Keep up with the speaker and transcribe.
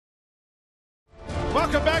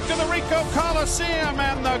Welcome back to the Ricoh Coliseum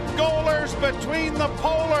and the goalers between the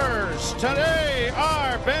polars. Today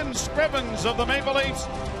are Ben Scrivens of the Maple Leafs,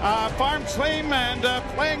 farm team, and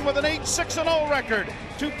playing with an 8-6-0 record.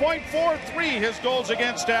 2.43 his goals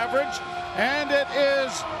against average. And it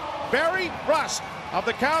is Barry Rust of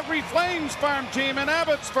the Calgary Flames farm team in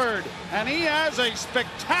Abbotsford. And he has a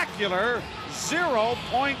spectacular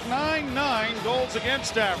 0.99 goals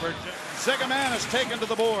against average. Zigaman has taken to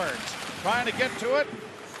the boards, trying to get to it,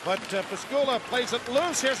 but Pascula plays it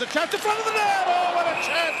loose. Here's a chance in front of the net. Oh, what a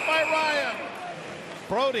chance by Ryan.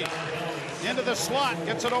 Brody into the slot,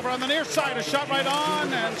 gets it over on the near side, a shot right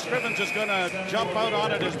on, and Scrivens is going to jump out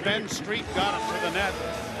on it as Ben Street got it to the net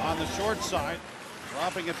on the short side.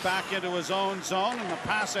 Dropping it back into his own zone, and the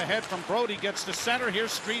pass ahead from Brody gets to center.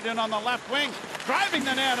 Here's Street in on the left wing, driving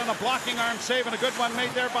the net, and a blocking arm save, and a good one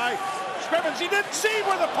made there by Scrivens. He didn't see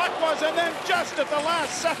where the puck was, and then just at the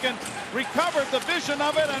last second recovered the vision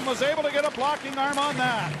of it and was able to get a blocking arm on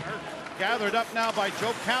that. Gathered up now by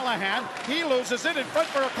Joe Callahan. He loses it in front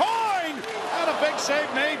for a coin, and a big save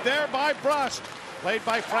made there by Brust. Played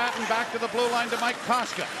by Fratton back to the blue line to Mike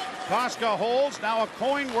Koska. Koska holds. Now a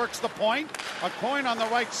coin works the point. A coin on the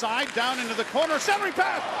right side, down into the corner. Centering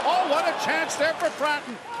pass. Oh, what a chance there for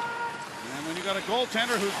Fratton. And when you got a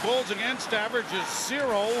goaltender whose goals against average is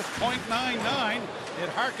 0.99,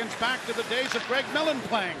 it harkens back to the days of Greg Millen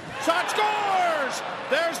playing. Shot scores!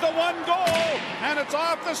 There's the one goal, and it's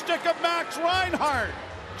off the stick of Max Reinhart.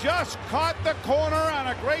 Just caught the corner, and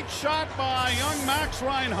a great shot by young Max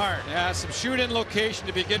Reinhart. Yeah, some shoot-in location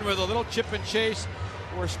to begin with, a little chip and chase.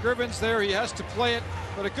 Where Scrivens there, he has to play it,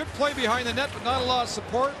 but a good play behind the net, but not a lot of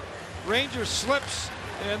support. Ranger slips,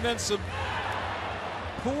 and then some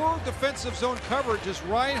poor defensive zone coverage as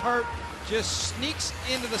Reinhart just sneaks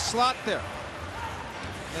into the slot there.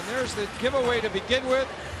 And there's the giveaway to begin with.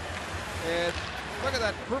 And look at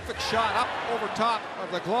that perfect shot up over top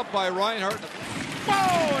of the glove by Reinhart.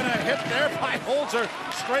 Oh, and a hit there by Holzer.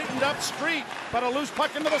 Straightened up Street, but a loose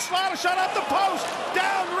puck into the slot. A shot off the post.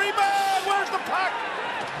 Down, rebound. Where's the puck?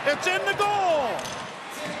 It's in the goal.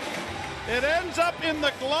 It ends up in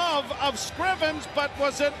the glove of Scrivens, but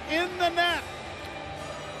was it in the net?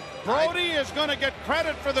 Brody is going to get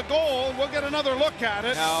credit for the goal. We'll get another look at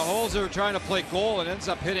it. Now, Holzer trying to play goal and ends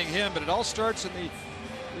up hitting him, but it all starts in the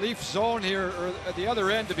Leaf zone here, or at the other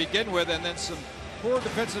end to begin with, and then some poor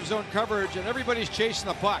defensive zone coverage, and everybody's chasing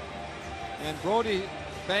the puck. And Brody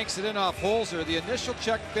banks it in off Holzer. The initial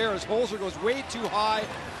check there is Holzer goes way too high,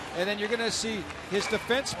 and then you're going to see his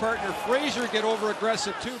defense partner Fraser get over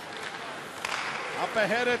aggressive too. Up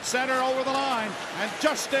ahead at center over the line, and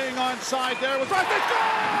just staying on side there was right. They score!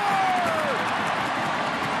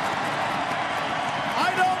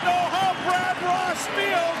 I don't know how Brad Ross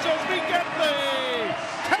feels as we get the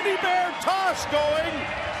teddy bear toss going,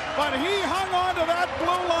 but he hung on to that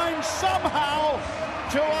blue line somehow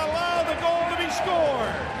to allow the goal to be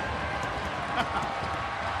scored.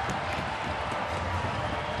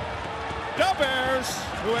 The Bears,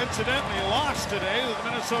 who incidentally lost today to the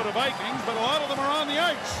Minnesota Vikings, but a lot of them are on the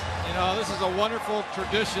ice. You know, this is a wonderful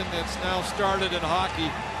tradition that's now started in hockey,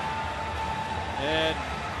 and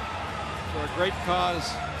for a great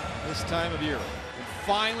cause this time of year. And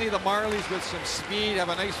finally, the Marlies with some speed have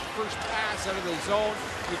a nice first pass out of the zone.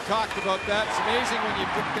 We talked about that. It's amazing when you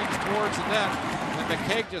put things towards the net, and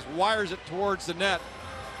McKegg just wires it towards the net.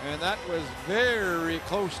 And that was very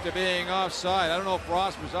close to being offside. I don't know if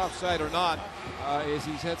Ross was offside or not, as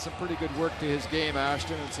he's had some pretty good work to his game,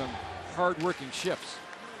 Ashton, and some hard-working shifts.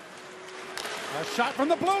 A shot from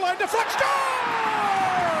the blue line, deflect, scores!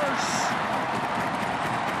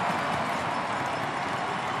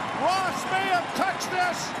 Ross may have touched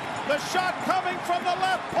this. The shot coming from the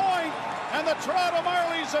left point, and the Toronto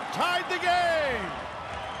Marlies have tied the game.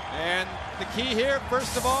 And the key here,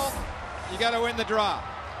 first of all, you got to win the draw.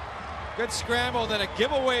 Good scramble, then a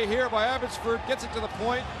giveaway here by Abbotsford, gets it to the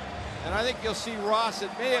point, and I think you'll see Ross,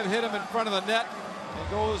 it may have hit him in front of the net, and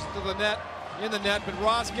goes to the net, in the net, but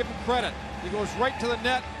Ross, give him credit. He goes right to the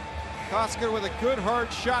net. Koska with a good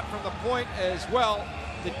hard shot from the point as well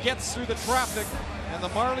that gets through the traffic, and the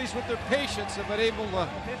Marlies with their patience have been able to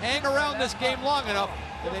hang around this game long enough,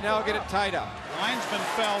 and they now get it tied up. Linesman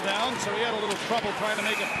fell down, so he had a little trouble trying to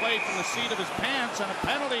make a play from the seat of his pants, and a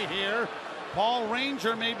penalty here. Paul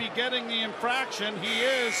Ranger may be getting the infraction. He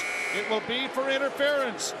is. It will be for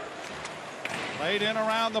interference. Played in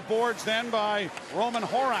around the boards then by Roman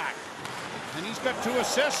Horak. And he's got 2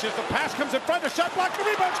 assists. If the pass comes in front, a shot blocked, the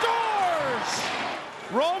rebound, scores!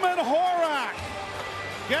 Roman Horak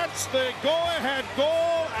gets the go-ahead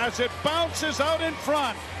goal as it bounces out in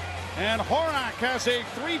front. And Horak has a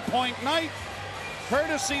 3-point night.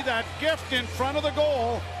 courtesy that gift in front of the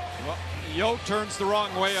goal. Well, Yo turns the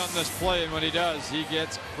wrong way on this play, and when he does, he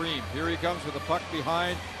gets creamed. Here he comes with the puck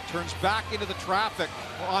behind, turns back into the traffic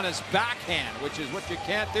on his backhand, which is what you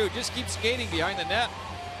can't do. Just keep skating behind the net.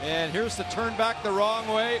 And here's the turn back the wrong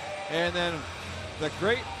way, and then the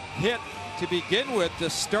great hit to begin with to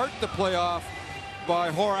start the playoff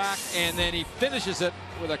by Horak, and then he finishes it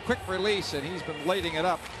with a quick release, and he's been lighting it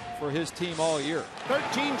up for his team all year.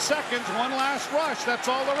 13 seconds, one last rush. That's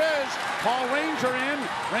all there is. Paul Ranger in.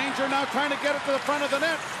 Ranger now trying to get it to the front of the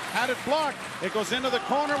net. Had it blocked. It goes into the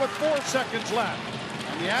corner with 4 seconds left.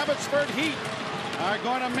 And the Abbotsford Heat are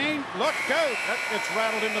going to look out. It's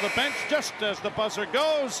rattled into the bench just as the buzzer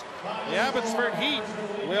goes. The Abbotsford Heat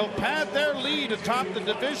will pad their lead atop the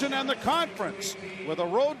division and the conference with a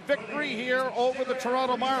road victory here over the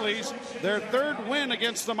Toronto Marlies. Their 3rd win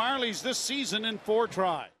against the Marlies this season in 4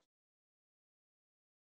 tries.